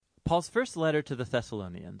Paul's first letter to the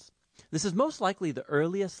Thessalonians. This is most likely the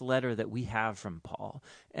earliest letter that we have from Paul,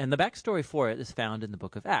 and the backstory for it is found in the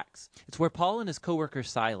book of Acts. It's where Paul and his co-worker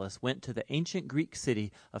Silas went to the ancient Greek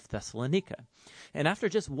city of Thessalonica. And after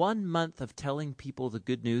just 1 month of telling people the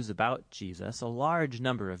good news about Jesus, a large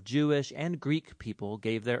number of Jewish and Greek people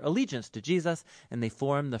gave their allegiance to Jesus, and they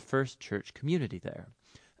formed the first church community there.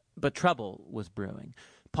 But trouble was brewing.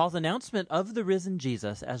 Paul's announcement of the risen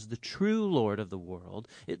Jesus as the true Lord of the world,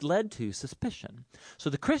 it led to suspicion. So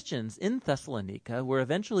the Christians in Thessalonica were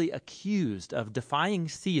eventually accused of defying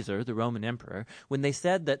Caesar, the Roman emperor, when they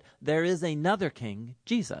said that there is another king,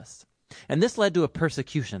 Jesus. And this led to a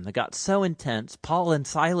persecution that got so intense, Paul and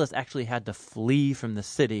Silas actually had to flee from the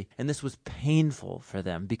city, and this was painful for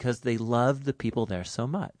them because they loved the people there so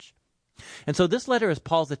much. And so this letter is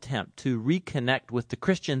Paul's attempt to reconnect with the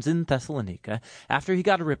Christians in Thessalonica after he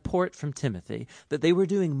got a report from Timothy that they were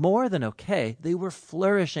doing more than okay. They were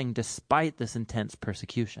flourishing despite this intense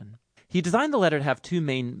persecution. He designed the letter to have 2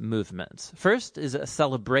 main movements. First is a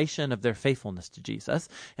celebration of their faithfulness to Jesus,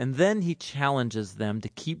 and then he challenges them to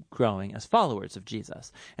keep growing as followers of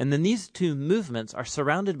Jesus. And then these 2 movements are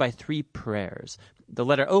surrounded by 3 prayers. The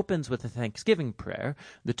letter opens with a thanksgiving prayer.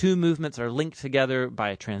 The 2 movements are linked together by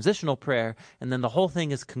a transitional prayer, and then the whole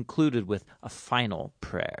thing is concluded with a final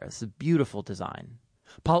prayer. It's a beautiful design.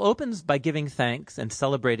 Paul opens by giving thanks and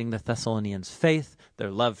celebrating the Thessalonians' faith,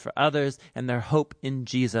 their love for others, and their hope in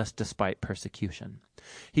Jesus despite persecution.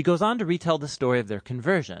 He goes on to retell the story of their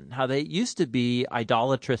conversion, how they used to be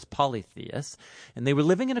idolatrous polytheists, and they were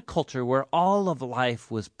living in a culture where all of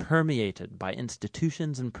life was permeated by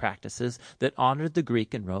institutions and practices that honored the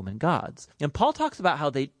Greek and Roman gods. And Paul talks about how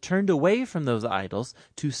they turned away from those idols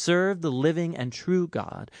to serve the living and true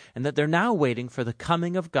God, and that they're now waiting for the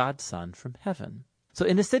coming of God's Son from heaven. So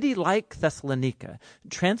in a city like Thessalonica,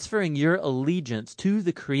 transferring your allegiance to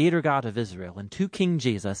the Creator God of Israel and to King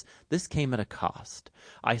Jesus, this came at a cost.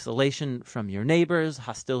 Isolation from your neighbors,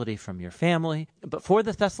 hostility from your family. But for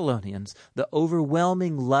the Thessalonians, the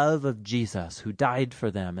overwhelming love of Jesus who died for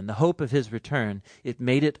them and the hope of his return, it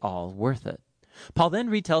made it all worth it. Paul then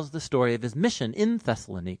retells the story of his mission in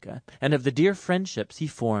Thessalonica and of the dear friendships he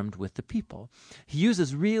formed with the people. He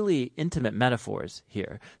uses really intimate metaphors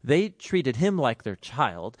here. They treated him like their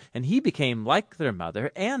child, and he became like their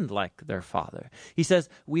mother and like their father. He says,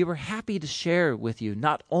 "We were happy to share with you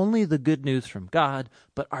not only the good news from God,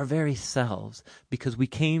 but our very selves, because we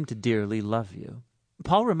came to dearly love you."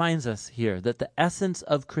 Paul reminds us here that the essence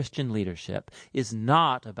of Christian leadership is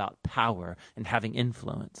not about power and having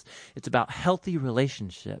influence. It's about healthy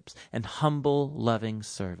relationships and humble, loving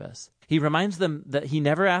service. He reminds them that he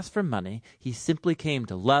never asked for money. He simply came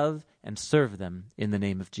to love and serve them in the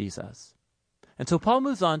name of Jesus. And so Paul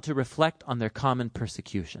moves on to reflect on their common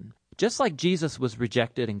persecution. Just like Jesus was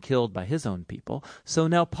rejected and killed by his own people, so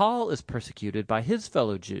now Paul is persecuted by his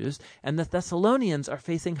fellow Jews, and the Thessalonians are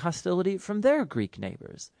facing hostility from their Greek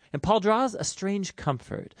neighbors. And Paul draws a strange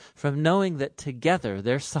comfort from knowing that together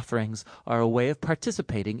their sufferings are a way of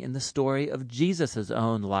participating in the story of Jesus'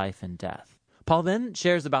 own life and death. Paul then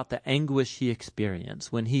shares about the anguish he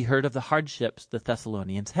experienced when he heard of the hardships the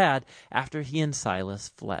Thessalonians had after he and Silas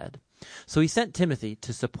fled. So he sent Timothy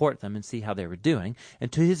to support them and see how they were doing.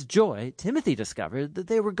 And to his joy, Timothy discovered that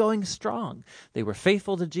they were going strong. They were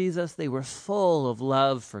faithful to Jesus. They were full of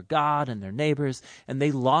love for God and their neighbors. And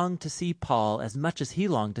they longed to see Paul as much as he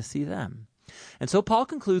longed to see them. And so Paul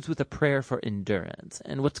concludes with a prayer for endurance.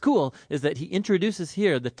 And what's cool is that he introduces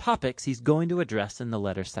here the topics he's going to address in the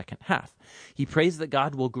letter's second half. He prays that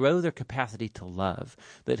God will grow their capacity to love,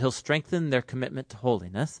 that he'll strengthen their commitment to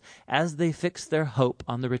holiness as they fix their hope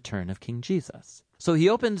on the return of King Jesus. So he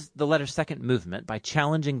opens the letter's second movement by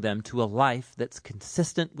challenging them to a life that's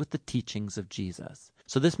consistent with the teachings of Jesus.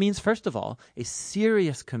 So this means, first of all, a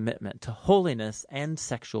serious commitment to holiness and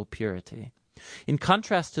sexual purity. In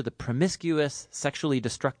contrast to the promiscuous, sexually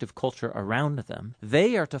destructive culture around them,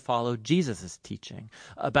 they are to follow Jesus' teaching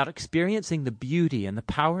about experiencing the beauty and the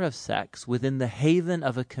power of sex within the haven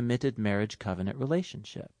of a committed marriage covenant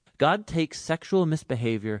relationship. God takes sexual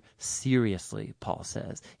misbehavior seriously, Paul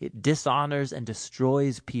says. It dishonors and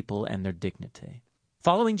destroys people and their dignity.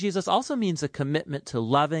 Following Jesus also means a commitment to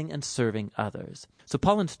loving and serving others. So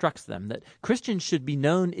Paul instructs them that Christians should be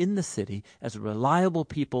known in the city as reliable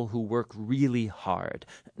people who work really hard,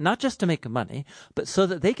 not just to make money, but so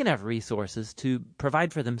that they can have resources to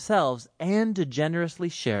provide for themselves and to generously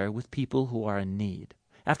share with people who are in need.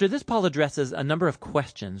 After this, Paul addresses a number of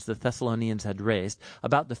questions the Thessalonians had raised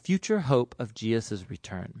about the future hope of Jesus'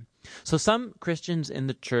 return. So some Christians in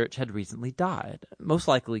the church had recently died, most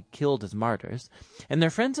likely killed as martyrs, and their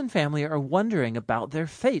friends and family are wondering about their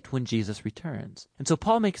fate when Jesus returns. And so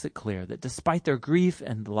Paul makes it clear that despite their grief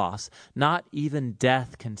and loss, not even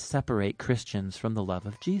death can separate Christians from the love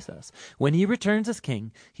of Jesus. When he returns as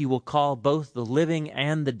king, he will call both the living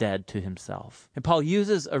and the dead to himself. And Paul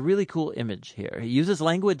uses a really cool image here. He uses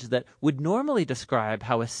language that would normally describe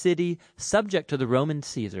how a city subject to the Roman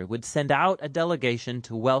Caesar would send out a delegation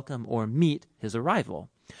to welcome or meet his arrival.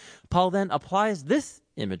 Paul then applies this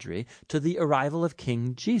imagery to the arrival of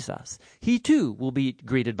King Jesus. He too will be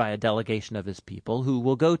greeted by a delegation of his people who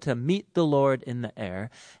will go to meet the Lord in the air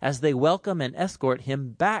as they welcome and escort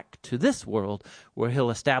him back to this world where he'll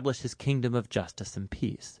establish his kingdom of justice and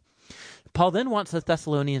peace. Paul then wants the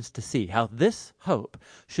Thessalonians to see how this hope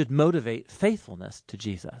should motivate faithfulness to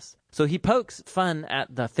Jesus. So he pokes fun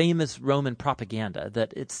at the famous Roman propaganda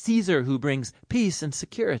that it's Caesar who brings peace and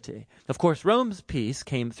security. Of course, Rome's peace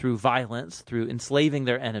came through violence, through enslaving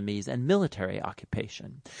their enemies, and military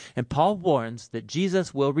occupation. And Paul warns that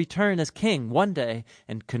Jesus will return as king one day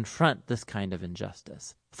and confront this kind of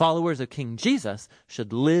injustice. Followers of King Jesus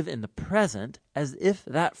should live in the present as if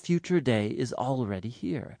that future day is already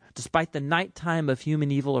here. Despite the nighttime of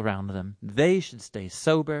human evil around them, they should stay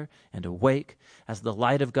sober and awake as the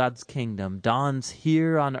light of God's kingdom dawns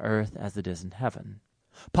here on earth as it is in heaven.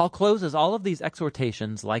 Paul closes all of these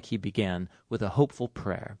exhortations like he began, with a hopeful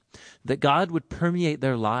prayer, that God would permeate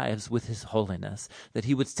their lives with his holiness, that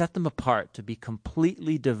he would set them apart to be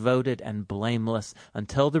completely devoted and blameless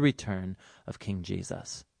until the return of King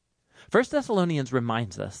Jesus. 1 Thessalonians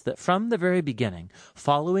reminds us that from the very beginning,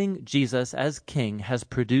 following Jesus as king has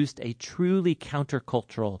produced a truly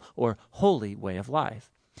countercultural or holy way of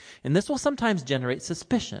life. And this will sometimes generate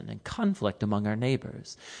suspicion and conflict among our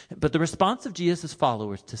neighbors. But the response of Jesus'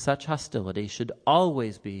 followers to such hostility should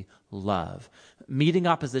always be love, meeting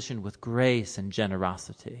opposition with grace and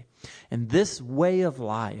generosity. And this way of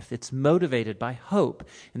life, it's motivated by hope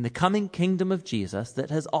in the coming kingdom of Jesus that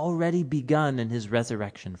has already begun in his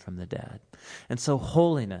resurrection from the dead. And so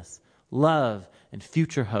holiness, love, and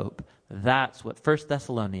future hope, that's what 1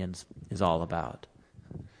 Thessalonians is all about.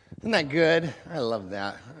 Isn't that good? I love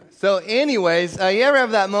that. So anyways, you ever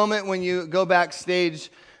have that moment when you go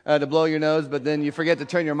backstage to blow your nose, but then you forget to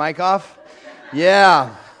turn your mic off?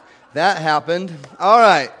 Yeah, that happened. All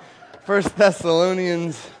right, 1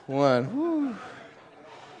 Thessalonians 1. Woo.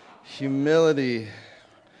 Humility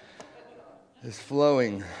is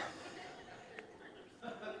flowing.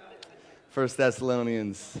 1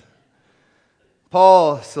 Thessalonians.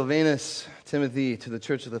 Paul, Silvanus, Timothy, to the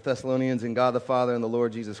church of the Thessalonians, in God the Father and the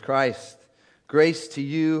Lord Jesus Christ, grace to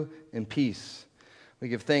you and peace. We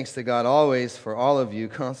give thanks to God always for all of you,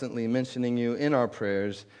 constantly mentioning you in our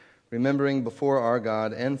prayers, remembering before our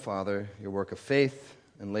God and Father your work of faith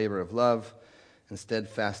and labor of love and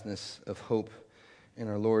steadfastness of hope in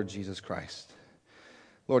our Lord Jesus Christ.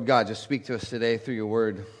 Lord God, just speak to us today through your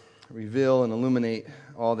word. Reveal and illuminate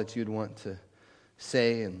all that you'd want to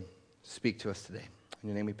say and speak to us today. In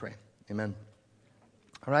your name we pray. Amen.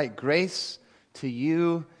 All right, grace to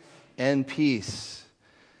you and peace.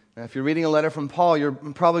 Now, if you're reading a letter from Paul, you're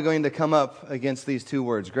probably going to come up against these two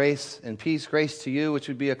words, grace and peace. Grace to you, which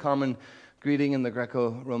would be a common greeting in the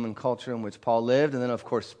Greco-Roman culture in which Paul lived. And then, of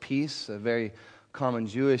course, peace, a very common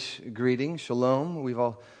Jewish greeting, shalom. We've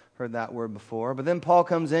all heard that word before. But then Paul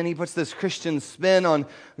comes in, he puts this Christian spin on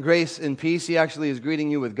grace and peace. He actually is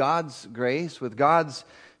greeting you with God's grace, with God's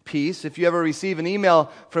peace. If you ever receive an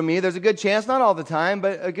email from me, there's a good chance, not all the time,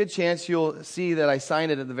 but a good chance you'll see that I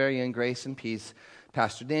signed it at the very end, grace and peace,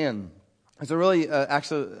 Pastor Dan. There's a really,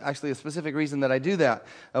 actually a specific reason that I do that.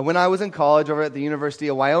 When I was in college over at the University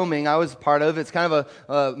of Wyoming, I was part of, it's kind of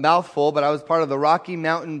a mouthful, but I was part of the Rocky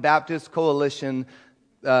Mountain Baptist Coalition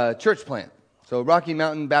church plant. So Rocky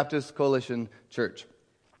Mountain Baptist Coalition Church.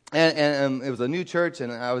 And it was a new church,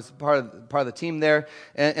 and I was part of the team there.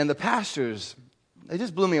 And the pastors, they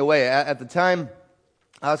just blew me away. At the time,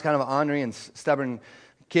 I was kind of an ornery and stubborn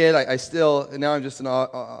kid. I still, now I'm just an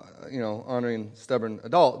ornery and stubborn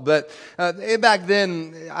adult. But back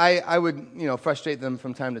then, I would, frustrate them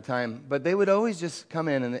from time to time. But they would always just come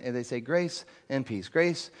in and they'd say, grace and peace,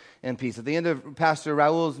 grace and peace. At the end of Pastor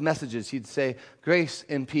Raul's messages, he'd say, grace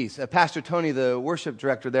and peace. Pastor Tony, the worship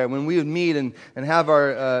director there, when we would meet and have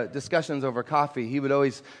our discussions over coffee, he would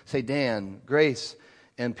always say, Dan, grace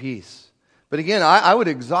and peace. But again, I would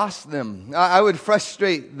exhaust them. I would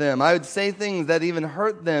frustrate them. I would say things that even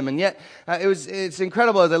hurt them. And yet, it's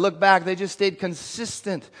incredible. As I look back, they just stayed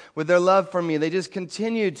consistent with their love for me. They just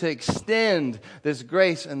continued to extend this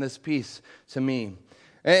grace and this peace to me.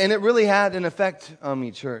 And it really had an effect on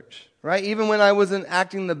me, church, right? Even when I wasn't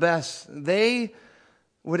acting the best, they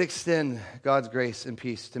would extend God's grace and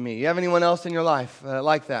peace to me. You have anyone else in your life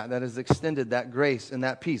like that has extended that grace and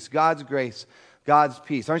that peace? God's grace, God's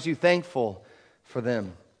peace. Aren't you thankful for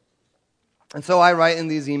them? And so I write in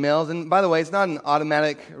these emails, and by the way, it's not an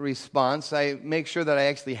automatic response. I make sure that I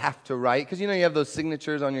actually have to write, because you have those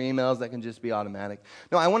signatures on your emails that can just be automatic.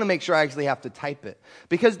 No, I want to make sure I actually have to type it.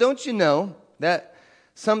 Because don't you know that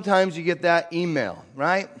sometimes you get that email,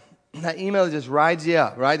 right? That email just rides you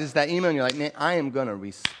up, right? It's that email and you're like, man, I am going to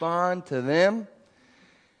respond to them.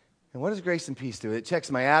 And what does grace and peace do? It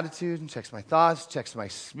checks my attitude, checks my thoughts, checks my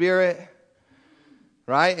spirit,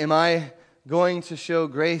 right? Am I going to show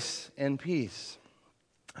grace and peace?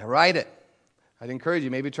 I write it. I'd encourage you,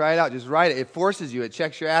 maybe try it out. Just write it. It forces you. It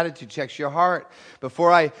checks your attitude, checks your heart.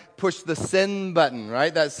 Before I push the send button,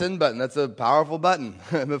 right? That send button, that's a powerful button.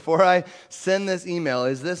 Before I send this email,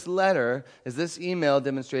 is this email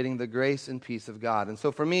demonstrating the grace and peace of God? And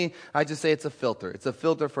so for me, I just say it's a filter. It's a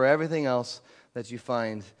filter for everything else that you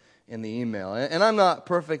find in the email. And I'm not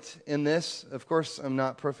perfect in this. Of course, I'm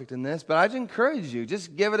not perfect in this. But I'd encourage you,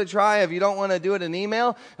 just give it a try. If you don't want to do it in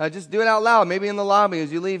email, just do it out loud. Maybe in the lobby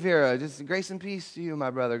as you leave here. Just grace and peace to you, my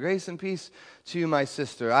brother. Grace and peace to you, my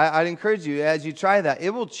sister. I'd encourage you, as you try that,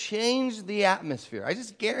 it will change the atmosphere. I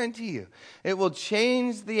just guarantee you. It will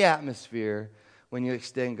change the atmosphere when you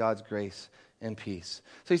extend God's grace and peace.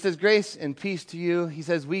 So he says, grace and peace to you. He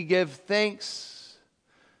says, we give thanks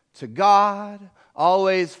to God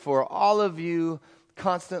always for all of you,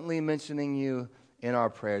 constantly mentioning you in our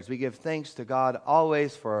prayers. We give thanks to God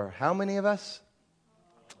always for how many of us?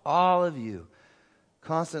 All of you,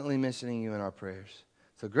 constantly mentioning you in our prayers.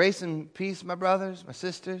 So grace and peace, my brothers, my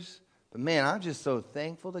sisters. But man, I'm just so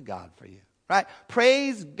thankful to God for you, right?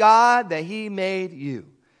 Praise God that He made you.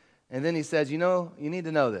 And then He says, you need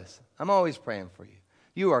to know this. I'm always praying for you.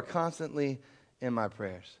 You are constantly in my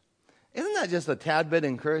prayers. Isn't that just a tad bit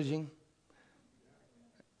encouraging?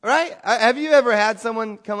 Right? Have you ever had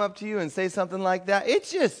someone come up to you and say something like that? It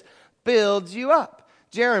just builds you up.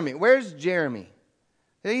 Jeremy, where's Jeremy?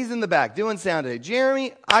 He's in the back doing sound today.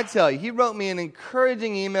 Jeremy, I tell you, he wrote me an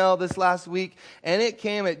encouraging email this last week, and it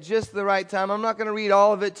came at just the right time. I'm not going to read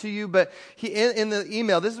all of it to you, but in the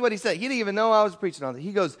email, this is what he said. He didn't even know I was preaching on it.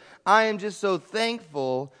 He goes, I am just so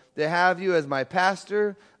thankful to have you as my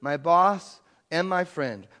pastor, my boss, and my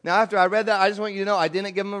friend. Now, after I read that, I just want you to know I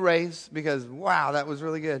didn't give him a raise because, wow, that was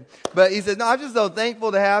really good. But he said, no, I'm just so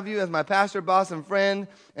thankful to have you as my pastor, boss, and friend.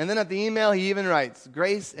 And then at the email, he even writes,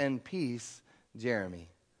 grace and peace, Jeremy.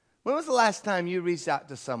 When was the last time you reached out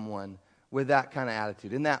to someone with that kind of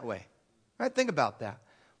attitude, in that way? Right? Think about that.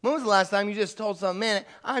 When was the last time you just told someone, man,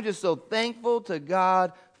 I'm just so thankful to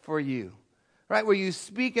God for you? Right, where you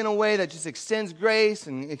speak in a way that just extends grace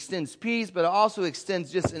and extends peace, but it also extends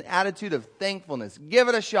just an attitude of thankfulness. Give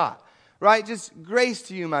it a shot, right? Just grace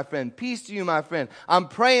to you, my friend. Peace to you, my friend. I'm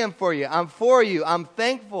praying for you. I'm for you. I'm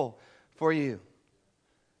thankful for you.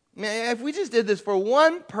 Man, if we just did this for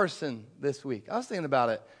one person this week, I was thinking about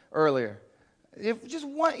it earlier. If just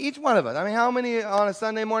one, each one of us, I mean, how many on a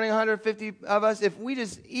Sunday morning, 150 of us, if we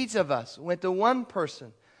just, each of us went to one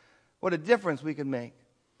person, what a difference we could make.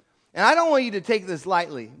 And I don't want you to take this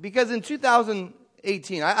lightly, because in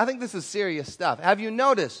 2018, I think this is serious stuff. Have you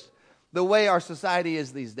noticed the way our society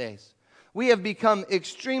is these days? We have become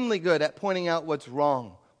extremely good at pointing out what's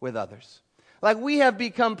wrong with others. Like we have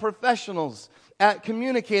become professionals at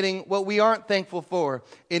communicating what we aren't thankful for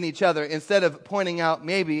in each other, instead of pointing out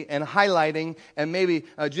maybe and highlighting and maybe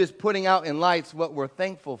just putting out in lights what we're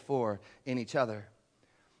thankful for in each other.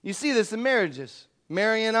 You see this in marriages.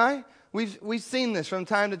 Mary and I, We've seen this from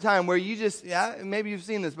time to time where you just, maybe you've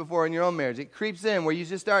seen this before in your own marriage. It creeps in where you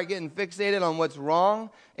just start getting fixated on what's wrong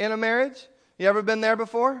in a marriage. You ever been there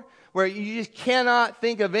before? Where you just cannot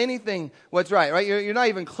think of anything what's right? You're not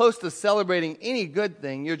even close to celebrating any good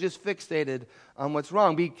thing. You're just fixated on what's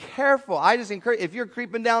wrong. Be careful. I just encourage, if you're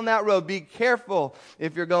creeping down that road, be careful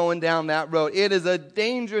if you're going down that road. It is a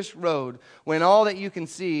dangerous road when all that you can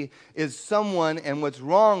see is someone and what's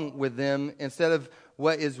wrong with them instead of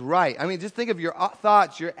what is right. I mean, just think of your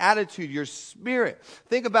thoughts, your attitude, your spirit.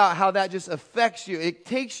 Think about how that just affects you. It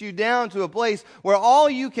takes you down to a place where all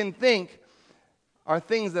you can think are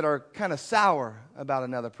things that are kind of sour about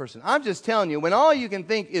another person. I'm just telling you, when all you can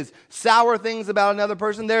think is sour things about another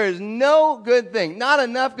person, there is no good thing, not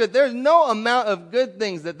enough good. There's no amount of good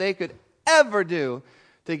things that they could ever do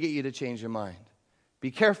to get you to change your mind. Be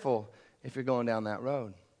careful if you're going down that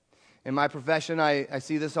road. In my profession, I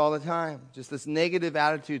see this all the time. Just this negative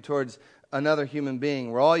attitude towards another human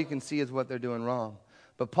being where all you can see is what they're doing wrong.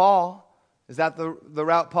 But Paul Is that the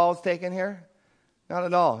route Paul's taking here? Not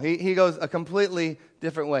at all. He goes a completely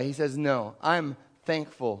different way. He says, no, I'm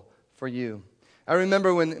thankful for you. I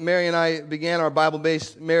remember when Mary and I began our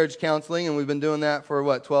Bible-based marriage counseling, and we've been doing that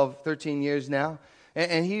for, 12, 13 years now.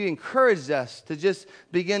 And he encouraged us to just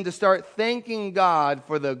begin to start thanking God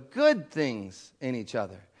for the good things in each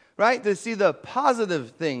other, right? To see the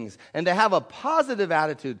positive things and to have a positive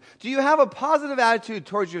attitude. Do you have a positive attitude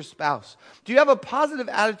towards your spouse? Do you have a positive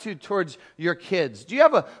attitude towards your kids? Do you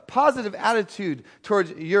have a positive attitude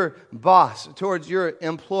towards your boss, towards your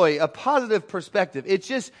employee? A positive perspective. It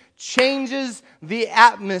just changes the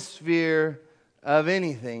atmosphere of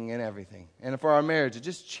anything and everything. And for our marriage, it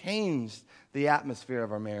just changed the atmosphere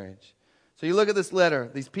of our marriage. So you look at this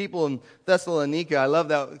letter, these people in Thessalonica. I love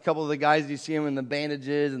that a couple of the guys, you see them in the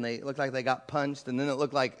bandages, and they look like they got punched, and then it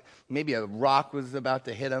looked like maybe a rock was about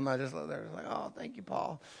to hit them. I just they're like, oh, thank you,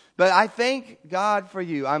 Paul. But I thank God for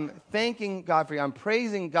you. I'm thanking God for you. I'm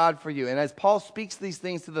praising God for you. And as Paul speaks these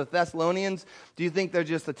things to the Thessalonians, do you think they're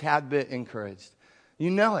just a tad bit encouraged? You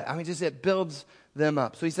know it. I mean, just it builds them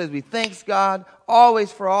up. So he says, we thanks God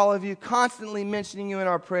always for all of you, constantly mentioning you in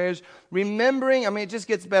our prayers, remembering, it just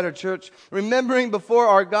gets better, church, remembering before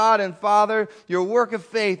our God and Father your work of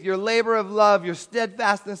faith, your labor of love, your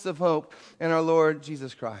steadfastness of hope in our Lord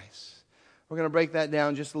Jesus Christ. We're going to break that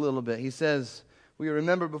down just a little bit. He says, we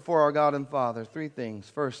remember before our God and Father 3 things.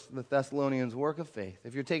 First, the Thessalonians' work of faith.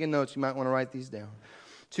 If you're taking notes, you might want to write these down.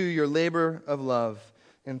 2, your labor of love.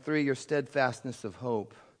 And 3, your steadfastness of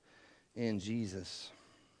hope in Jesus.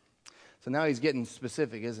 So now he's getting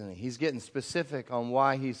specific, isn't he? He's getting specific on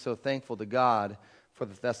why he's so thankful to God for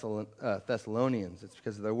the Thessalonians. It's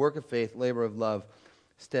because of their work of faith, labor of love,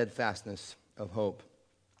 steadfastness of hope.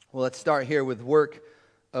 Well, let's start here with work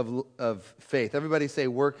of faith. Everybody say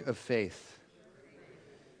work of faith.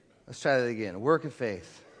 Let's try that again. Work of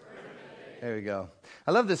faith. There we go.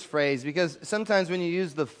 I love this phrase because sometimes when you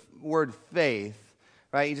use the word faith,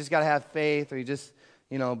 right, you just got to have faith, or you just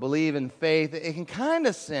believe in faith. It can kind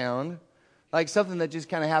of sound like something that just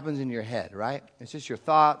kind of happens in your head, right? It's just your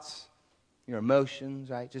thoughts, your emotions,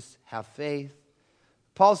 right? Just have faith.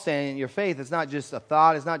 Paul's saying your faith is not just a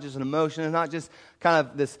thought, it's not just an emotion, it's not just kind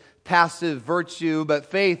of this passive virtue, but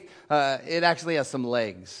faith, it actually has some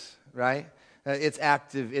legs, right? It's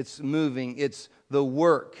active, it's moving, it's the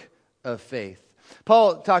work of faith.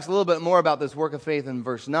 Paul talks a little bit more about this work of faith in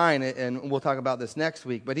verse 9, and we'll talk about this next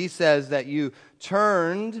week. But he says that you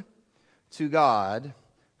turned to God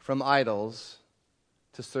from idols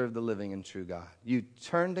to serve the living and true God. You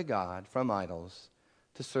turned to God from idols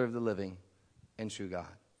to serve the living and true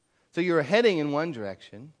God. So you were heading in one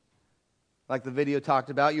direction, like the video talked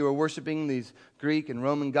about. You were worshiping these Greek and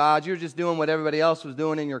Roman gods. You were just doing what everybody else was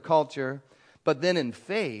doing in your culture. But then in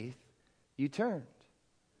faith, you turned.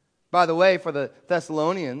 By the way, for the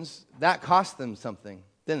Thessalonians, that cost them something,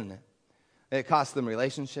 didn't it? It cost them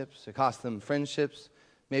relationships. It cost them friendships.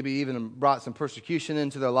 Maybe even brought some persecution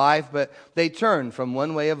into their life. But they turned from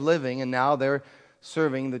one way of living, and now they're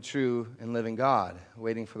serving the true and living God,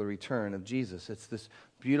 waiting for the return of Jesus. It's this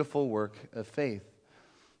beautiful work of faith.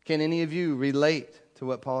 Can any of you relate to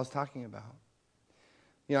what Paul is talking about?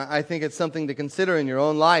 I think it's something to consider in your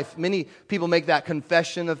own life. Many people make that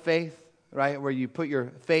confession of faith, right, where you put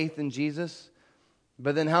your faith in Jesus.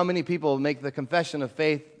 But then how many people make the confession of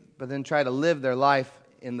faith, but then try to live their life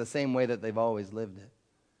in the same way that they've always lived it?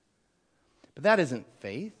 But that isn't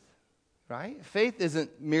faith, right? Faith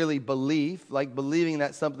isn't merely belief, like believing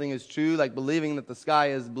that something is true, like believing that the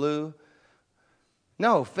sky is blue.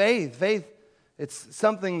 No, faith, it's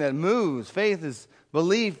something that moves. Faith is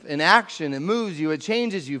belief in action. It moves you. It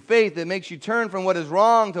changes you. Faith that makes you turn from what is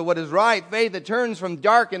wrong to what is right. Faith that turns from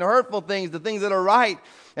dark and hurtful things to things that are right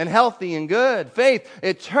and healthy and good. Faith,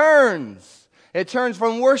 it turns. It turns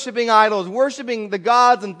from worshiping idols, worshiping the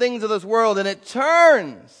gods and things of this world, and it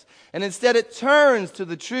turns. And instead it turns to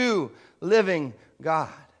the true, living God.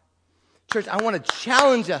 Church, I want to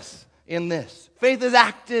challenge us in this. Faith is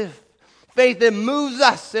active. Faith that moves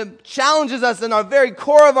us. It challenges us in our very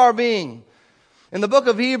core of our being. In the book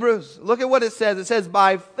of Hebrews, look at what it says. It says,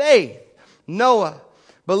 by faith, Noah,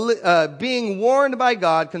 being warned by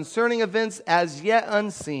God concerning events as yet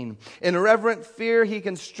unseen, in reverent fear he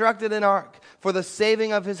constructed an ark for the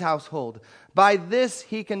saving of his household. By this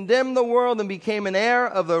he condemned the world and became an heir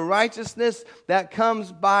of the righteousness that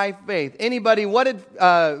comes by faith. Anybody, what did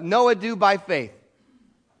Noah do by faith?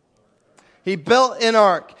 He built an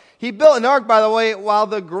ark. He built an ark, by the way, while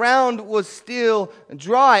the ground was still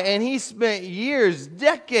dry. And he spent years,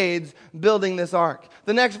 decades, building this ark.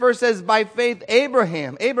 The next verse says, by faith,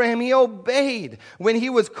 Abraham, he obeyed when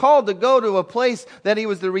he was called to go to a place that he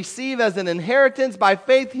was to receive as an inheritance. By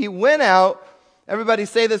faith, he went out. Everybody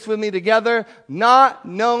say this with me together. Not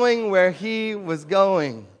knowing where he was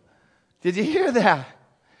going. Did you hear that?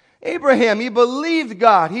 Abraham, he believed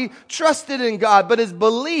God. He trusted in God. But his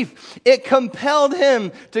belief, it compelled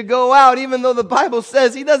him to go out, even though the Bible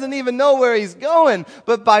says he doesn't even know where he's going.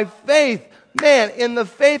 But by faith, man, in the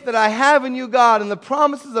faith that I have in you, God, and the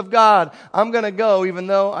promises of God, I'm going to go even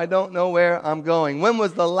though I don't know where I'm going. When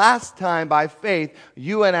was the last time by faith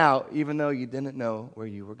you went out even though you didn't know where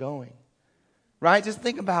you were going? Right? Just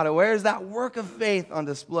think about it. Where is that work of faith on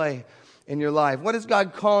display in your life? What is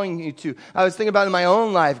God calling you to? I was thinking about it in my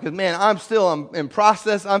own life because, man, I'm still in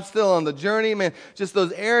process. I'm still on the journey, man. Just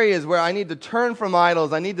those areas where I need to turn from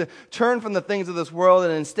idols. I need to turn from the things of this world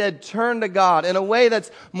and instead turn to God in a way that's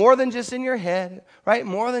more than just in your head, right?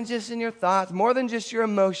 More than just in your thoughts, more than just your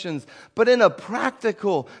emotions, but in a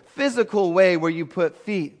practical, physical way where you put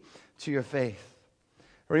feet to your faith.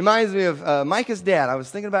 It reminds me of Micah's dad. I was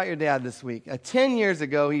thinking about your dad this week. 10 years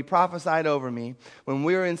ago, he prophesied over me when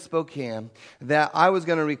we were in Spokane that I was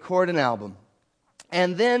going to record an album.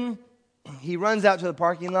 And then he runs out to the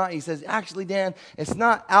parking lot. He says, actually, Dan, it's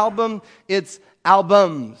not album, it's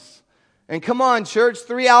albums. And come on, church,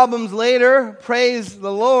 3 albums later, praise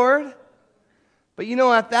the Lord. But you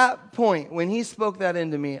know, at that point, when he spoke that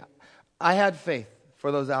into me, I had faith for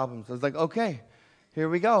those albums. I was like, okay, here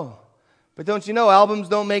we go. But don't you know, albums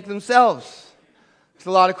don't make themselves. There's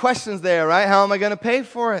a lot of questions there, right? How am I going to pay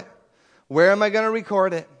for it? Where am I going to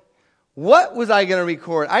record it? What was I going to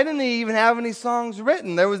record? I didn't even have any songs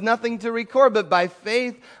written. There was nothing to record, but by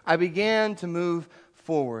faith, I began to move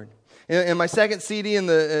forward. In my second CD, in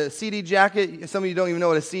the CD jacket, some of you don't even know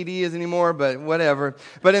what a CD is anymore, but whatever.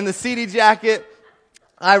 But in the CD jacket,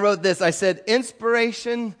 I wrote this. I said,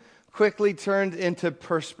 inspiration quickly turned into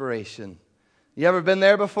perspiration. You ever been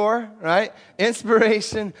there before, right?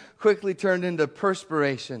 Inspiration quickly turned into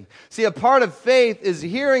perspiration. See, a part of faith is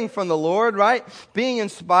hearing from the Lord, right? Being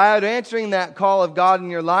inspired, answering that call of God in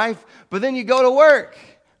your life. But then you go to work,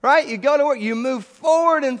 right? You go to work. You move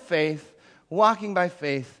forward in faith, walking by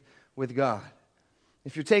faith with God.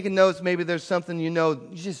 If you're taking notes, maybe there's something you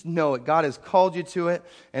just know it. God has called you to it,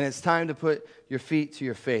 and it's time to put your feet to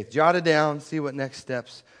your faith. Jot it down, see what next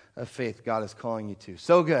steps of faith God is calling you to.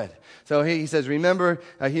 So good. So he says, remember,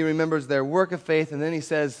 he remembers their work of faith, and then he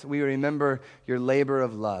says, we remember your labor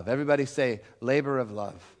of love. Everybody say, labor of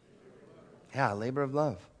love. Yeah, labor of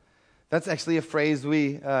love. That's actually a phrase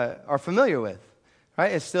we are familiar with,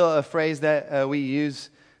 right? It's still a phrase that we use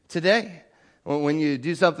today. When you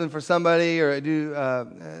do something for somebody or do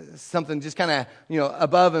something just kind of,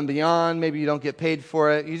 above and beyond, maybe you don't get paid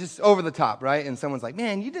for it. You're just over the top, right? And someone's like,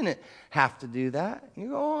 man, you didn't have to do that. You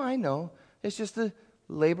go, oh, I know. It's just a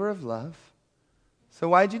labor of love. So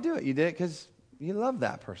why'd you do it? You did it because you love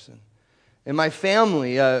that person. In my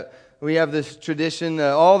family, we have this tradition,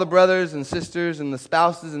 all the brothers and sisters and the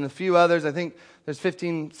spouses and a few others, I think there's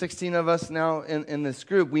 15, 16 of us now in this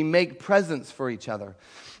group, we make presents for each other.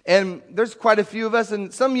 And there's quite a few of us,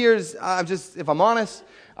 and some years, if I'm honest,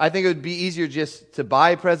 I think it would be easier just to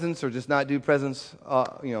buy presents or just not do presents,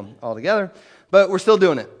 altogether. But we're still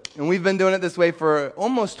doing it, and we've been doing it this way for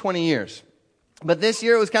almost 20 years. But this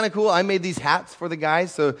year it was kind of cool. I made these hats for the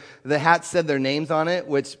guys, so the hats said their names on it,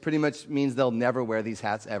 which pretty much means they'll never wear these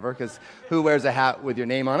hats ever, because who wears a hat with your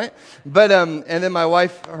name on it? But and then my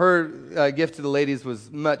wife, her gift to the ladies was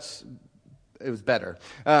it was better.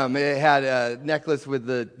 It had a necklace with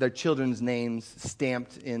their children's names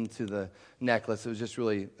stamped into the necklace. It was just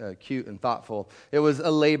really cute and thoughtful. It was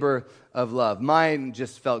a labor of love. Mine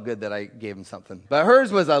just felt good that I gave them something. But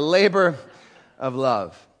hers was a labor of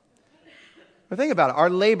love. But think about it.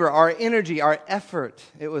 Our labor, our energy, our effort,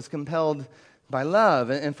 it was compelled by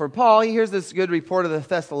love. And for Paul, he hears this good report of the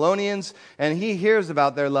Thessalonians, and he hears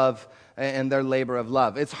about their love and their labor of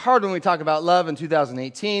love. It's hard when we talk about love in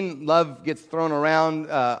 2018. Love gets thrown around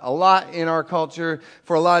a lot in our culture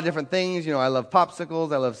for a lot of different things. I love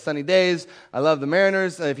popsicles. I love sunny days. I love the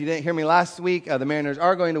Mariners. If you didn't hear me last week, the Mariners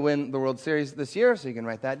are going to win the World Series this year, so you can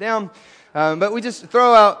write that down. But we just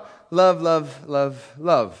throw out love, love, love,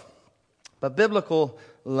 love. But biblical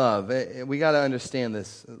love, we got to understand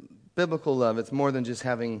this. Biblical love, it's more than just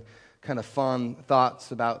having kind of fond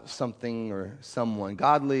thoughts about something or someone.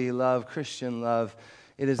 Godly love, Christian love,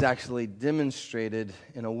 it is actually demonstrated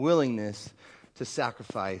in a willingness to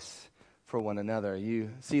sacrifice for one another. You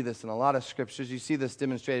see this in a lot of scriptures. You see this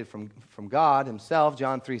demonstrated from God himself.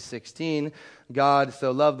 John 3:16, God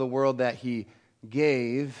so loved the world that he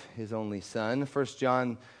gave his only son. 1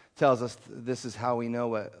 John tells us this is how we know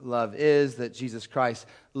what love is, that Jesus Christ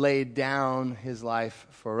laid down his life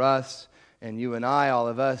for us. And you and I, all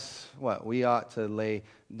of us, we ought to lay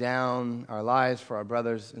down our lives for our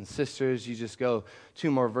brothers and sisters. You just go 2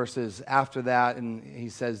 more verses after that, and he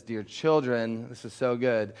says, dear children, this is so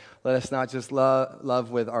good. Let us not just love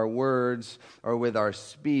with our words or with our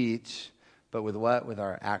speech, but with what? With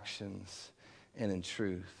our actions and in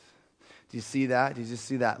truth. Do you see that? Do you just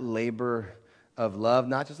see that labor of love?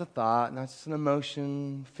 Not just a thought, not just an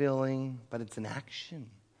emotion, feeling, but it's an action.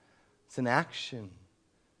 It's an action.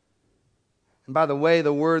 And by the way,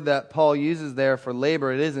 the word that Paul uses there for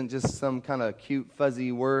labor, it isn't just some kind of cute,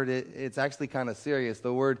 fuzzy word. It's actually kind of serious.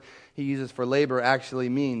 The word he uses for labor actually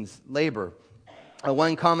means labor.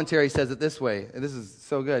 One commentary says it this way. This is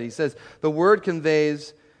so good. He says, the word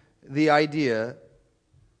conveys the idea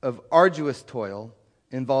of arduous toil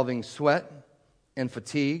involving sweat and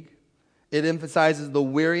fatigue. It emphasizes the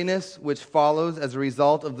weariness which follows as a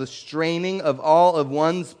result of the straining of all of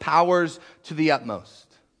one's powers to the utmost.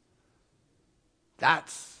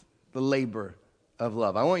 That's the labor of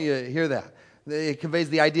love. I want you to hear that. It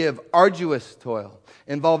conveys the idea of arduous toil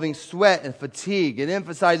involving sweat and fatigue. It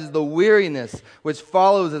emphasizes the weariness which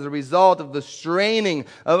follows as a result of the straining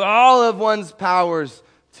of all of one's powers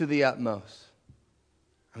to the utmost.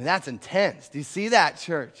 I mean, that's intense. Do you see that,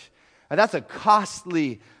 church? That's a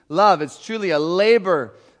costly love. It's truly a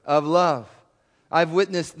labor of love. I've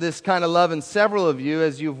witnessed this kind of love in several of you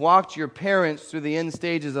as you've walked your parents through the end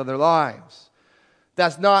stages of their lives.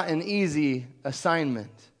 That's not an easy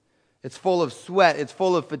assignment. It's full of sweat. It's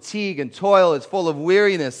full of fatigue and toil. It's full of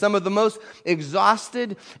weariness. Some of the most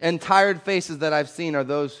exhausted and tired faces that I've seen are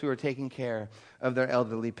those who are taking care of their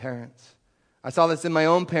elderly parents. I saw this in my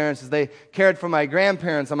own parents as they cared for my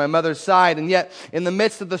grandparents on my mother's side. And yet, in the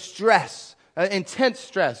midst of the stress, intense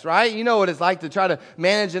stress, right? You know what it's like to try to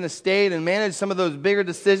manage an estate and manage some of those bigger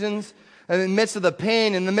decisions. And in the midst of the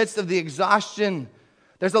pain, in the midst of the exhaustion,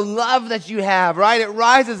 there's a love that you have, right? It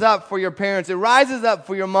rises up for your parents. It rises up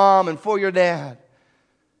for your mom and for your dad.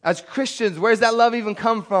 As Christians, where does that love even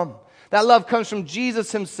come from? That love comes from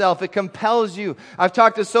Jesus himself. It compels you. I've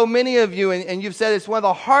talked to so many of you, and you've said it's one of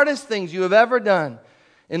the hardest things you have ever done.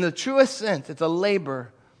 In the truest sense, it's a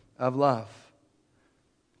labor of love.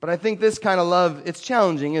 But I think this kind of love, it's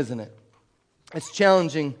challenging, isn't it? It's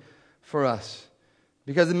challenging for us.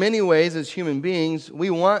 Because in many ways, as human beings, we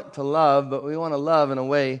want to love, but we want to love in a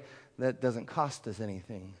way that doesn't cost us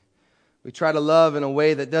anything. We try to love in a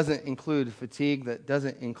way that doesn't include fatigue, that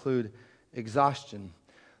doesn't include exhaustion.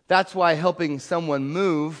 That's why helping someone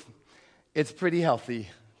move, it's pretty healthy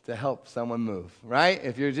to help someone move, right?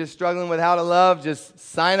 If you're just struggling with how to love, just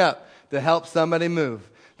sign up to help somebody move.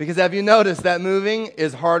 Because have you noticed that moving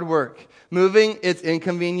is hard work? Moving, it's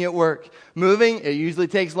inconvenient work. Moving, it usually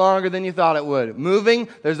takes longer than you thought it would. Moving,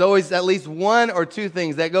 there's always at least 1 or 2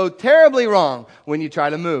 things that go terribly wrong when you try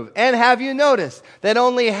to move. And have you noticed that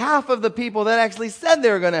only half of the people that actually said they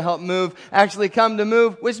were going to help move actually come to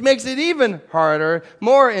move, which makes it even harder,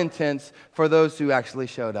 more intense for those who actually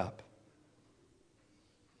showed up.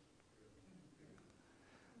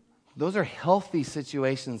 Those are healthy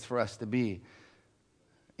situations for us to be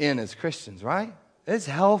in as Christians, right? It's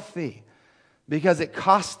healthy. Because it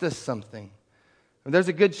cost us something. And there's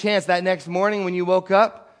a good chance that next morning when you woke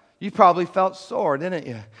up, you probably felt sore, didn't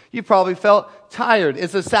you? You probably felt tired.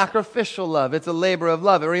 It's a sacrificial love. It's a labor of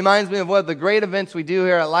love. It reminds me of one of the great events we do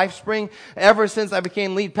here at LifeSpring. Ever since I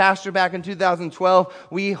became lead pastor back in 2012,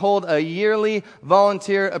 we hold a yearly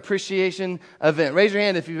volunteer appreciation event. Raise your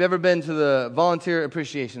hand if you've ever been to the volunteer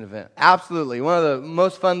appreciation event. Absolutely. One of the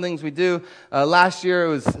most fun things we do. Last year it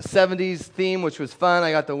was 70s theme, which was fun.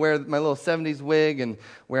 I got to wear my little 70s wig and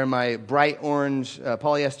wear my bright orange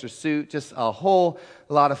polyester suit. Just a whole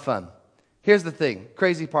lot of fun. Here's the thing,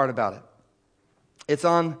 crazy part about it. It's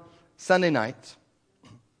on Sunday night,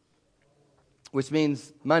 which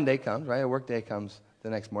means Monday comes, right? A work day comes the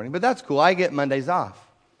next morning. But that's cool. I get Mondays off.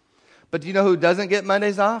 But do you know who doesn't get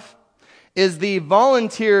Mondays off? Is the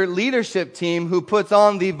volunteer leadership team who puts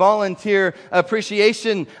on the volunteer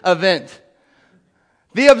appreciation event.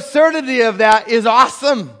 The absurdity of that is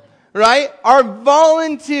awesome, right? Our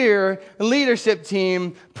volunteer leadership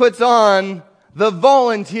team puts on the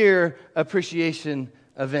volunteer appreciation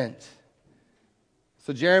event.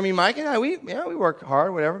 So Jeremy, Mike, and I, we work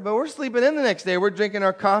hard, whatever, but we're sleeping in the next day. We're drinking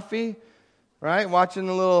our coffee, right? Watching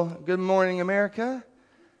a little Good Morning America.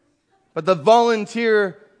 But the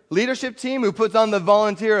volunteer leadership team who puts on the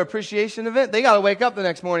volunteer appreciation event, they got to wake up the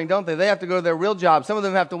next morning, don't they? They have to go to their real job. Some of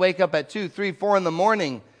them have to wake up at 2, 3, 4 in the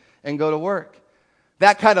morning and go to work.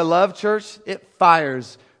 That kind of love, church, it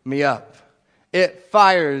fires me up. It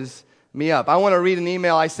fires me up. I want to read an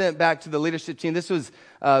email I sent back to the leadership team. This was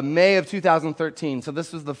May of 2013. So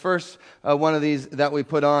this was the first one of these that we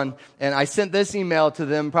put on. And I sent this email to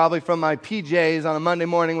them probably from my PJs on a Monday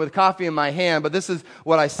morning with coffee in my hand. But this is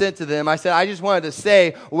what I sent to them. I said, I just wanted to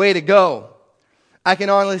say, way to go. I can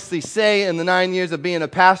honestly say in the 9 years of being a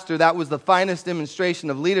pastor, that was the finest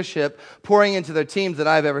demonstration of leadership pouring into their teams that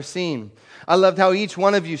I've ever seen. I loved how each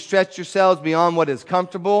one of you stretched yourselves beyond what is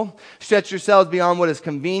comfortable, stretched yourselves beyond what is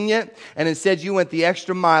convenient, and instead you went the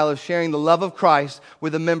extra mile of sharing the love of Christ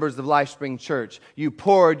with the members of LifeSpring Church. You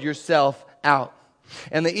poured yourself out.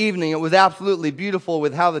 In the evening, it was absolutely beautiful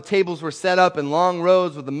with how the tables were set up in long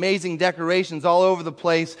rows with amazing decorations all over the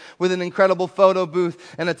place, with an incredible photo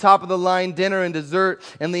booth and a top-of-the-line dinner and dessert,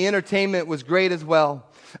 and the entertainment was great as well.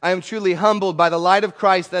 I am truly humbled by the light of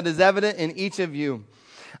Christ that is evident in each of you.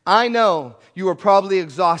 I know you are probably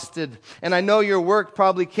exhausted, and I know your work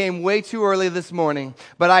probably came way too early this morning,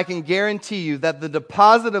 but I can guarantee you that the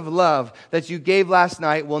deposit of love that you gave last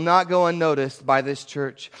night will not go unnoticed by this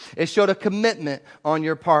church. It showed a commitment on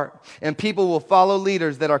your part, and people will follow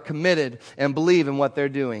leaders that are committed and believe in what they're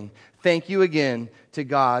doing. Thank you again. To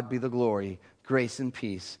God be the glory. Grace and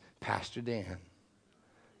peace, Pastor Dan.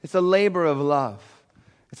 It's a labor of love.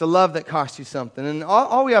 It's a love that costs you something. And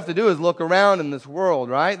all we have to do is look around in this world,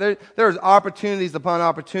 right? There's opportunities upon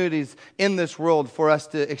opportunities in this world for us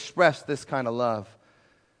to express this kind of love.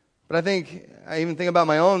 But I even think about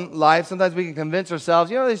my own life. Sometimes we can convince ourselves,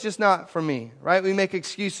 it's just not for me, right? We make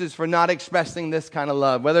excuses for not expressing this kind of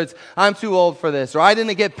love. Whether it's, I'm too old for this, or I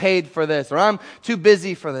didn't get paid for this, or I'm too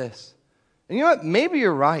busy for this. And you know what? Maybe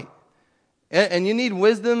you're right. And you need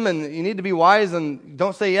wisdom, and you need to be wise, and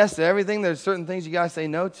don't say yes to everything. There's certain things you got to say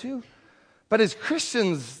no to. But as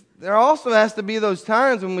Christians, there also has to be those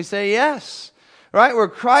times when we say yes, right? Where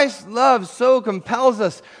Christ's love so compels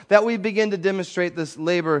us that we begin to demonstrate this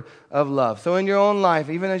labor of love. So in your own life,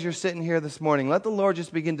 even as you're sitting here this morning, let the Lord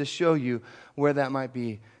just begin to show you where that might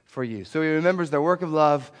be for you. So he remembers their work of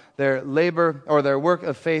love, their labor, or their work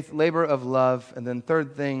of faith, labor of love. And then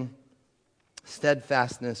third thing,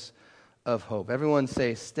 steadfastness of hope. Everyone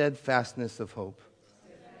say steadfastness of hope.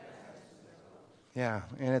 Yeah,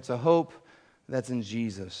 and it's a hope that's in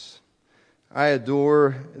Jesus. I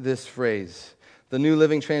adore this phrase. The New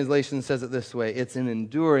Living Translation says it this way: it's an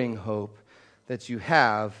enduring hope that you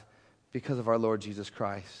have because of our Lord Jesus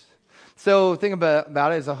Christ. So think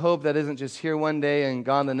about it as a hope that isn't just here one day and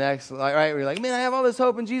gone the next. Right? You're like, man, I have all this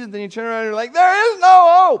hope in Jesus. Then you turn around and you're like, there is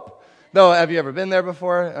no hope. No, have you ever been there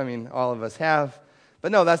before? I mean, all of us have.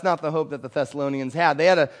 But no, that's not the hope that the Thessalonians had. They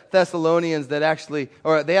had a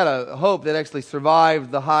hope that actually survived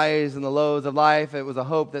the highs and the lows of life. It was a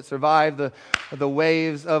hope that survived the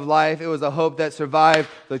waves of life. It was a hope that survived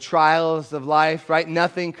the trials of life, right?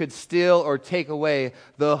 Nothing could steal or take away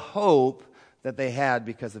the hope that they had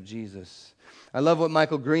because of Jesus. I love what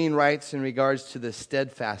Michael Green writes in regards to this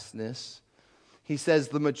steadfastness. He says,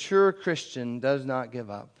 the mature Christian does not give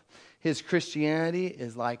up. His Christianity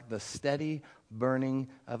is like the steady burning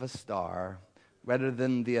of a star rather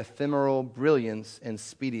than the ephemeral brilliance and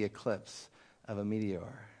speedy eclipse of a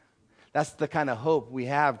meteor. That's the kind of hope we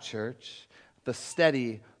have, church. The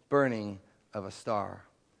steady burning of a star.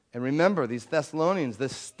 And remember, these Thessalonians,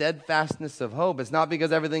 this steadfastness of hope, it's not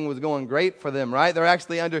because everything was going great for them, right? They're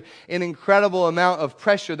actually under an incredible amount of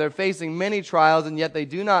pressure. They're facing many trials, and yet they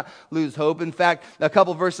do not lose hope. In fact, a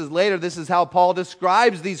couple verses later, this is how Paul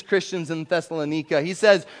describes these Christians in Thessalonica. He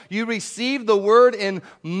says, you received the word in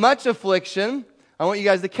much affliction. I want you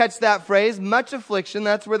guys to catch that phrase, much affliction.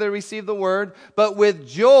 That's where they received the word. But with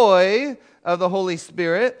joy of the Holy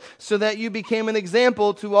Spirit, so that you became an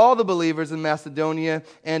example to all the believers in Macedonia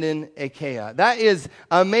and in Achaia. That is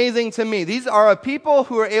amazing to me. These are a people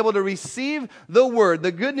who are able to receive the word,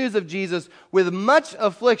 the good news of Jesus, with much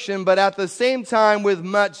affliction, but at the same time with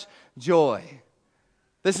much joy.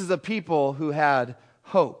 This is a people who had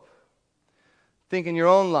hope. Think in your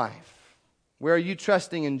own life. Where are you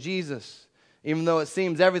trusting in Jesus, even though it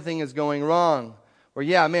seems everything is going wrong? Or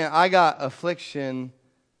I got affliction,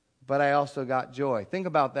 but I also got joy. Think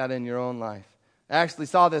about that in your own life. I actually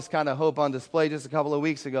saw this kind of hope on display just a couple of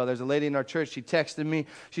weeks ago. There's a lady in our church. She texted me.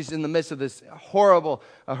 She's in the midst of this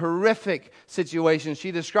horrific situation.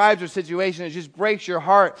 She describes her situation. It just breaks your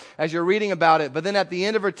heart as you're reading about it. But then at the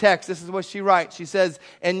end of her text, this is what she writes. She says,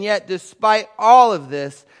 and yet despite all of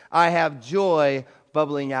this, I have joy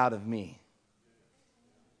bubbling out of me.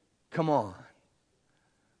 Come on.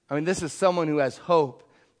 I mean, this is someone who has hope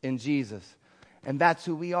in Jesus. And that's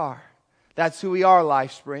who we are. That's who we are,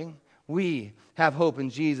 LifeSpring. We have hope in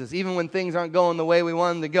Jesus. Even when things aren't going the way we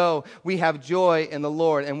want them to go, we have joy in the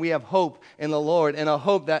Lord, and we have hope in the Lord. And a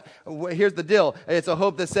hope that, here's the deal, it's a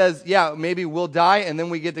hope that says, yeah, maybe we'll die and then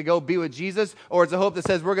we get to go be with Jesus. Or it's a hope that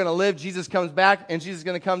says we're going to live, Jesus comes back, and Jesus is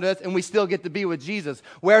going to come to us, and we still get to be with Jesus.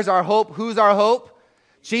 Where's our hope? Who's our hope?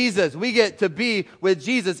 Jesus. We get to be with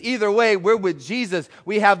Jesus. Either way, we're with Jesus.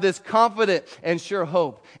 We have this confident and sure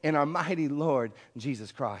hope in our mighty Lord,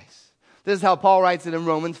 Jesus Christ. This is how Paul writes it in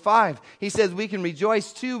Romans 5. He says, we can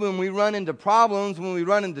rejoice too when we run into problems, when we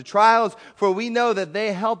run into trials, for we know that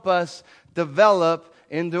they help us develop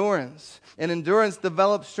endurance. And endurance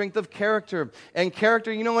develops strength of character. And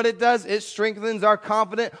character, you know what it does? It strengthens our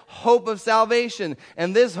confident hope of salvation.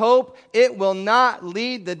 And this hope, it will not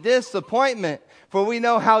lead to disappointment. For we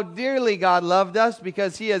know how dearly God loved us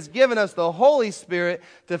because He has given us the Holy Spirit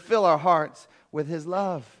to fill our hearts with His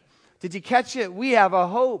love. Did you catch it? We have a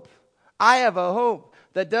hope. I have a hope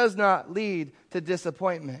that does not lead to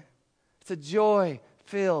disappointment. It's a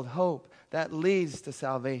joy-filled hope that leads to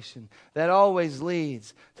salvation, that always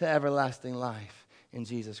leads to everlasting life in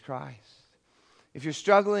Jesus Christ. If you're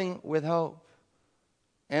struggling with hope,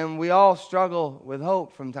 and we all struggle with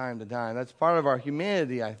hope from time to time. That's part of our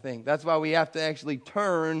humanity, I think. That's why we have to actually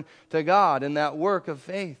turn to God in that work of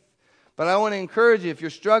faith. But I want to encourage you, if you're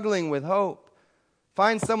struggling with hope,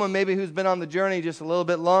 find someone maybe who's been on the journey just a little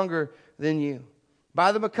bit longer than you.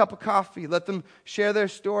 Buy them a cup of coffee. Let them share their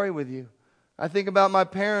story with you. I think about my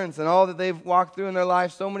parents and all that they've walked through in their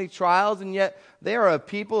life, so many trials, and yet they are a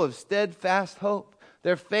people of steadfast hope.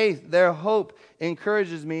 Their faith, their hope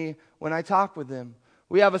encourages me when I talk with them.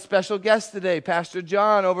 We have a special guest today, Pastor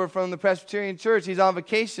John, over from the Presbyterian Church. He's on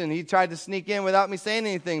vacation. He tried to sneak in without me saying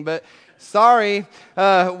anything, but sorry.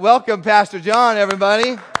 Welcome, Pastor John,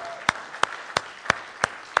 everybody.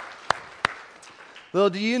 Little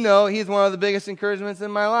do you know, he's one of the biggest encouragements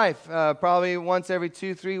in my life. Probably once every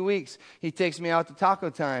 2-3 weeks, he takes me out to taco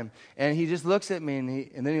time, and he just looks at me,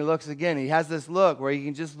 and then he looks again. He has this look where he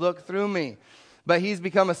can just look through me. But he's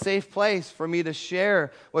become a safe place for me to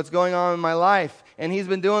share what's going on in my life. And he's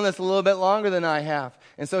been doing this a little bit longer than I have.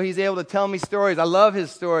 And so he's able to tell me stories. I love his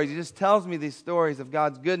stories. He just tells me these stories of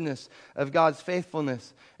God's goodness, of God's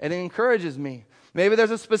faithfulness. And it encourages me. Maybe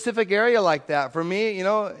there's a specific area like that. For me,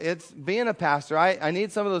 it's being a pastor. I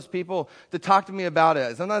need some of those people to talk to me about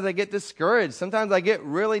it. Sometimes I get discouraged. Sometimes I get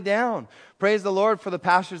really down. Praise the Lord for the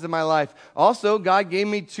pastors in my life. Also, God gave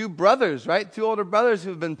me 2 brothers, right? 2 older brothers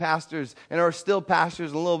who've been pastors and are still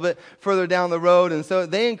pastors a little bit further down the road. And so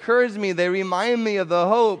they encourage me. They remind me of the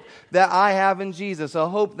hope that I have in Jesus, a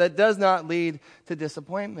hope that does not lead to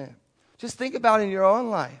disappointment. Just think about it in your own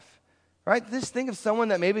life. Right? Just think of someone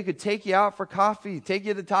that maybe could take you out for coffee, take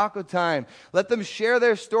you to taco time. Let them share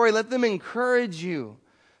their story. Let them encourage you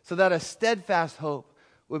so that a steadfast hope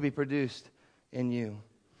would be produced in you.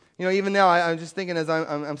 Even now, I'm just thinking as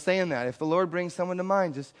I'm saying that, if the Lord brings someone to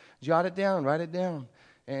mind, just jot it down, write it down,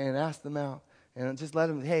 and ask them out. And just let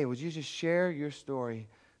them, hey, would you just share your story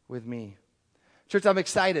with me? Church, I'm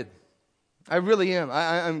excited. I really am.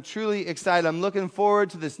 I'm truly excited. I'm looking forward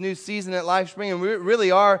to this new season at LifeSpring, and we really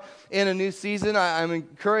are in a new season. I'm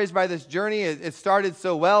encouraged by this journey. It started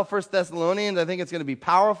so well. 1 Thessalonians, I think it's going to be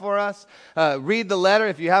powerful for us. Read the letter.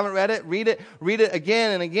 If you haven't read it. Read it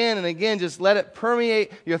again and again and again. Just let it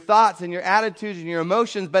permeate your thoughts and your attitudes and your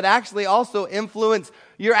emotions, but actually also influence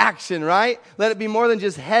your action, right? Let it be more than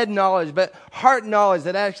just head knowledge, but heart knowledge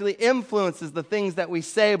that actually influences the things that we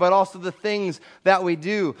say, but also the things that we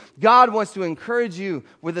do. God wants to encourage you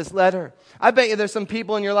with this letter. I bet you there's some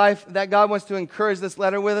people in your life that God wants to encourage this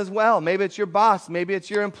letter with as well. Maybe it's your boss. Maybe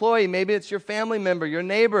it's your employee. Maybe it's your family member, your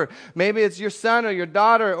neighbor. Maybe it's your son or your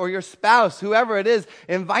daughter or your spouse, whoever it is.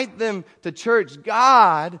 Invite them to church.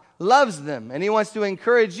 God loves them, and He wants to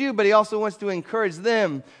encourage you, but He also wants to encourage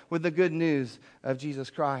them with the good news of Jesus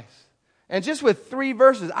Christ. And just with 3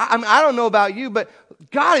 verses, I don't know about you, but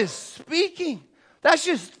God is speaking. That's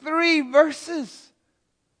just 3 verses.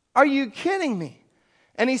 Are you kidding me?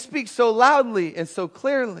 And He speaks so loudly and so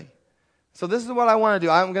clearly. So this is what I want to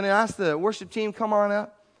do. I'm going to ask the worship team, come on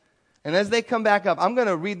up. And as they come back up, I'm going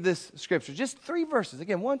to read this scripture. Just 3 verses.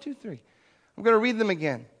 Again, 1, 2, 3. I'm going to read them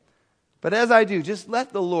again. But as I do, just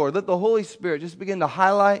let the Lord, let the Holy Spirit just begin to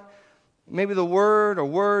highlight maybe the word or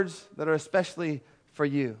words that are especially for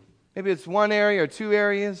you. Maybe it's 1 area or 2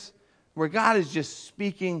 areas where God is just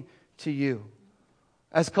speaking to you.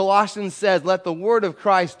 As Colossians says, let the word of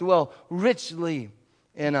Christ dwell richly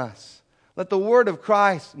in us. Let the word of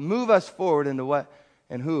Christ move us forward into what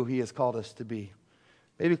and who He has called us to be.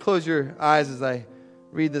 Maybe close your eyes as I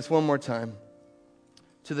read this one more time.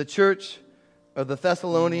 To the church of the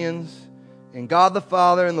Thessalonians, in God the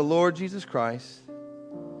Father and the Lord Jesus Christ,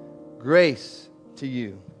 grace to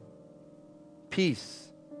you, peace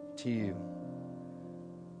to you.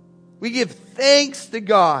 We give thanks to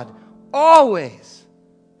God always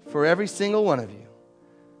for every single one of you,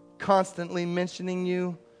 constantly mentioning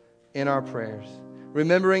you in our prayers,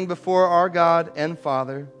 remembering before our God and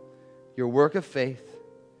Father your work of faith,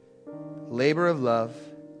 labor of love,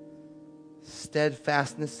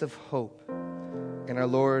 steadfastness of hope in our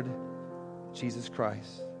Lord Jesus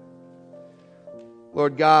Christ.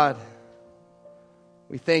 Lord God,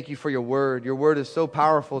 we thank you for your word. Your word is so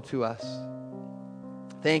powerful to us.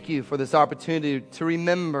 Thank you for this opportunity to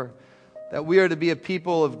remember that we are to be a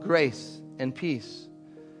people of grace and peace.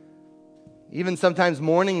 Even sometimes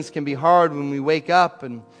mornings can be hard when we wake up,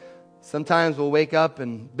 and sometimes we'll wake up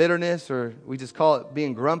in bitterness, or we just call it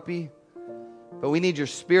being grumpy. But we need your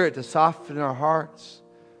Spirit to soften our hearts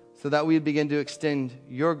so that we begin to extend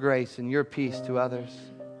your grace and your peace to others.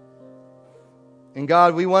 And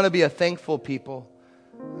God, we want to be a thankful people.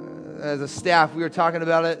 As a staff, we were talking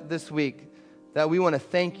about it this week, that we want to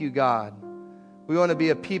thank you, God. We want to be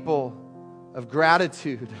a people of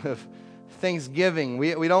gratitude, of thanksgiving.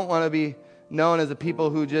 We don't want to be known as a people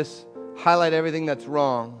who just highlight everything that's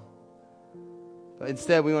wrong. But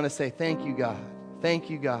instead, we want to say, thank you, God. Thank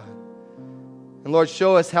you, God. And Lord,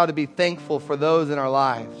 show us how to be thankful for those in our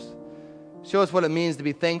lives. Show us what it means to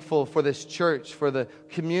be thankful for this church, for the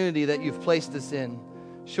community that you've placed us in.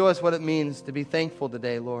 Show us what it means to be thankful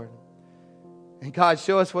today, Lord. And God,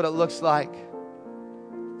 show us what it looks like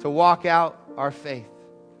to walk out our faith.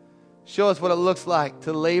 Show us what it looks like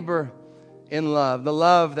to labor in love, the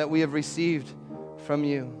love that we have received from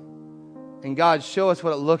you. And God, show us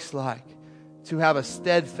what it looks like to have a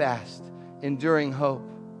steadfast, enduring hope,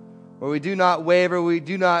 where we do not waver, we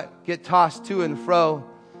do not get tossed to and fro,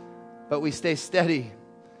 but we stay steady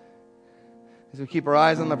as we keep our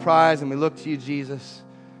eyes on the prize and we look to you, Jesus,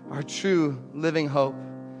 our true living hope.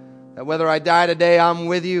 That whether I die today, I'm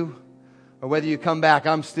with you, or whether you come back,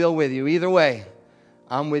 I'm still with you. Either way,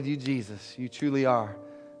 I'm with you, Jesus. You truly are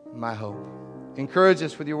my hope. Encourage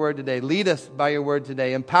us with your word today. Lead us by your word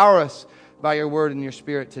today. Empower us by your word and your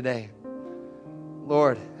Spirit today.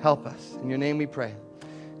 Lord, help us. In your name we pray.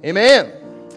 Amen.